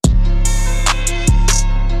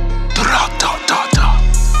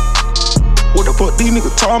these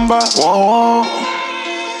niggas talking about? Whoa.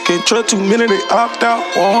 Can't trust too many, they opt out.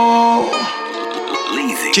 Whoa.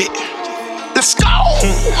 Leezy. Yeah. Let's go.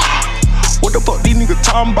 What the fuck these niggas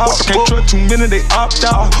talking about? Can't trust too many, they opt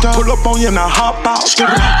out. Pull up on you and I hop out.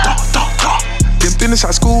 Then finish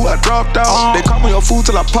high school, I dropped out. They call me a fool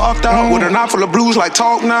till I popped out. With a knife full of blues like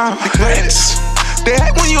talk now. Yes. They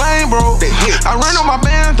hate when you ain't broke. They hit. I run on my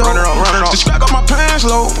band though. Run it up. Just crack up my pants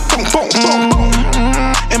low. Boom, boom, boom, boom.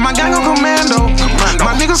 And my gang go commando.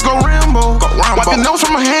 My niggas go Rambo. Wipe your nose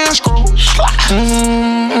from my hand scroll.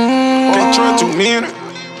 Can't trust too many.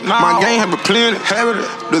 My gang have a plenty.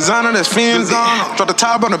 Designer that's fiendly. Drop the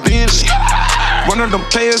top on the bench. One of them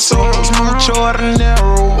players so mucho ordinary.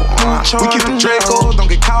 We keep the Draco, don't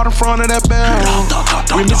get caught in front of that barrel.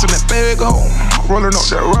 We missing that Fago, rolling up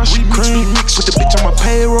that Russian cream. With the bitch on my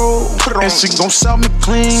payroll, and she gon' sell me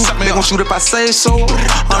clean. They gon' shoot if I say so.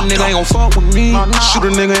 A nigga ain't gon' fuck with me. Shoot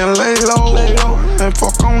a nigga and lay low, and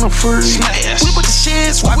fuck on the free. We put the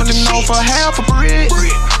shits, wiping it off for half a brick.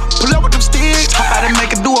 Pull up with them sticks, hop out and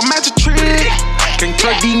make it do a magic trick. Can't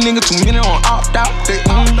trust these niggas, too many on opt out, they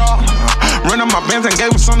underdog. Run up my bands and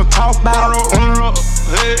gave us something to talk about.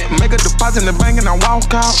 Make a deposit in the bank and I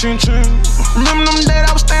walk out. Remember them days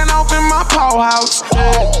I was staying off in my powerhouse.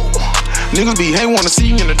 Niggas be hate, wanna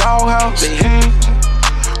see me in the doghouse.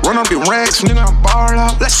 Run up in racks, nigga, I'm barred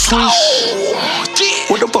out. Let's switch.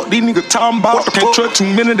 What the fuck these niggas talking about? Can't trust too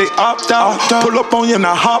many, they opt out. Pull up on you and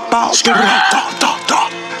I hop out.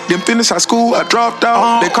 Then finish high school, I dropped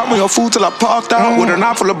out. They call me a fool till I popped out. With a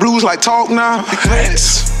knife full of blues like talk now.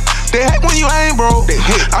 Yes. They hate when you ain't broke. They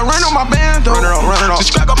hit. I ran on my band though. Run it up.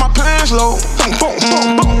 Just crack up my pants low. Boom, boom,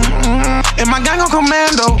 boom, boom. And my gang on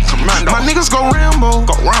commando. My niggas go Rambo.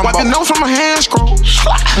 Wipe your nose from my hand scroll.